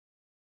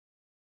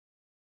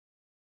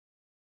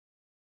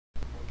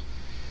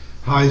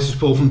Hi, this is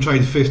Paul from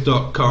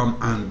TraderFifth.com,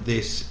 and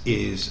this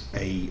is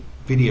a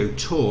video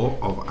tour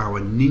of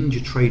our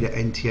NinjaTrader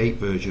NT8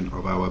 version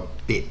of our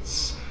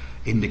B.I.T.S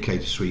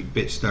indicator suite.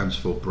 B.I.T stands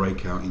for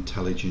Breakout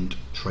Intelligent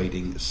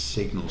Trading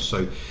Signals.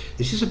 So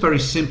this is a very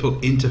simple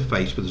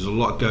interface, but there's a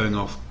lot going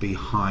off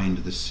behind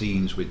the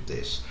scenes with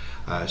this.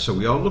 So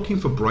we are looking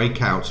for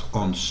breakouts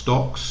on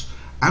stocks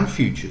and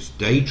futures,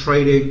 day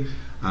trading,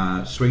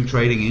 swing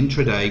trading,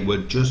 intraday. We're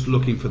just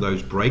looking for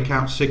those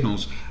breakout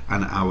signals,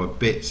 and our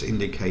B.I.T.S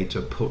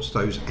indicator puts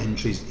those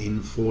entries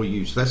in for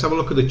you. So let's have a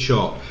look at the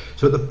chart.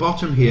 So at the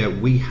bottom here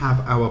we have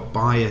our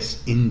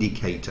bias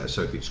indicator.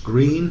 So if it's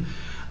green,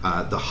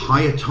 the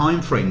higher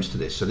time frames to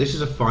this, so this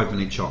is a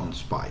 5-minute chart on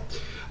SPY.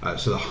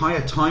 So the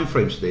higher time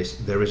frames to this,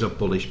 there is a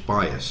bullish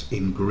bias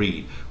in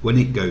green. When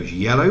it goes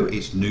yellow,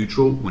 it's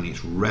neutral. When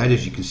it's red,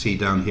 as you can see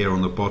down here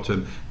on the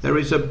bottom, there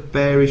is a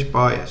bearish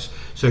bias.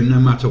 So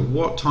no matter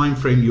what time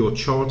frame you're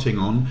charting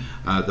on,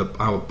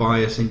 our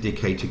bias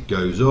indicator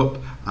goes up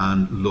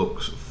and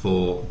looks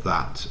for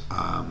that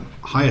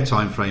higher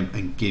time frame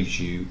and gives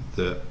you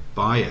the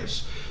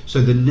bias.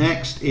 So the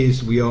next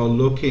is we are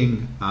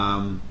looking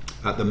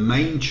at the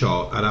main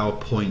chart at our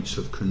points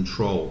of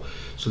control.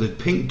 So the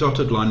pink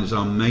dotted line is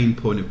our main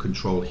point of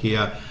control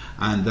here,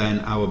 and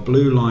then our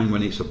blue line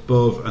when it's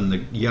above and the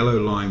yellow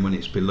line when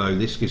it's below.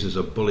 This gives us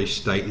a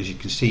bullish state. As you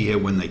can see here,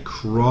 when they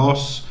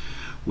cross,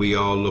 we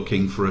are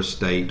looking for a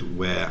state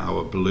where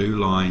our blue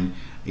line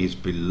is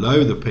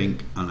below the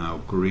pink and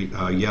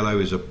our yellow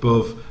is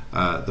above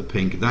the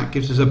pink. That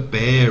gives us a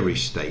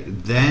bearish state.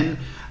 Then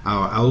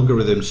our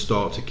algorithms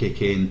start to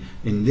kick in.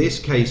 In this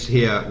case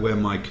here, where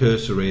my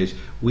cursor is,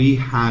 we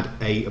had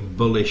a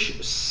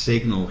bullish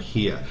signal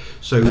here.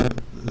 So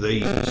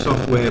the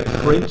software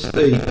prints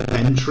the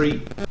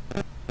entry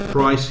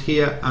price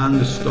here and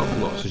the stop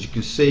loss. As you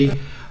can see,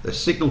 the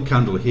signal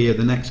candle here,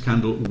 the next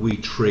candle we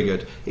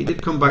triggered. It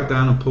did come back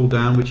down and pull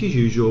down, which is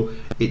usual.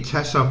 It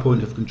tests our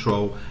point of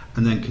control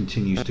and then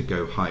continues to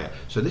go higher.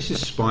 So this is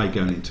SPY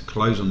going into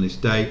close on this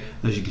day.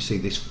 And as you can see,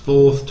 this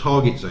fourth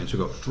target zone, so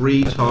we've got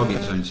 3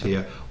 target zones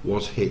here,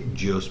 was hit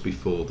just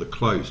before the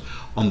close.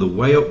 On the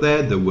way up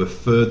there were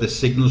further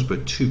signals,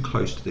 but too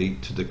close to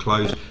the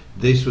close.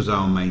 This was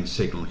our main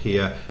signal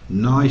here.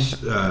 Nice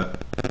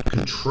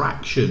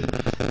contraction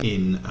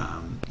in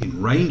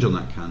range on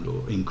that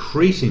candle,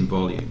 increasing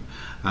volume,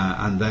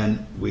 and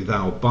then with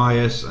our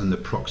bias and the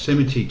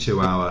proximity to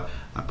our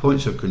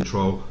points of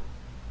control,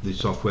 the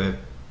software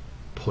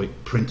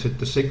printed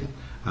the signal.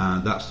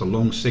 That's the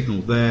long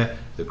signal there,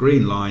 the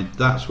green line,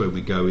 that's where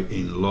we go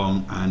in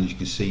long, and you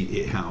can see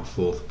it had our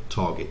 4th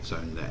target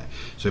zone there.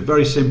 So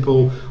very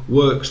simple,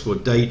 works for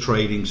day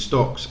trading,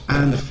 stocks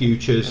and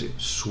futures,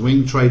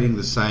 swing trading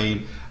the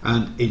same,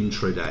 and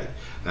intraday.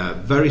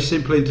 Very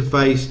simple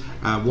interface.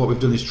 What we've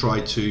done is try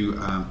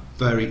to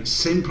very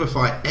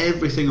simplify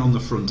everything on the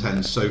front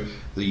end, so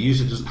the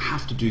user doesn't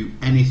have to do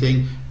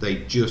anything, they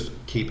just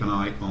keep an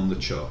eye on the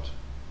chart.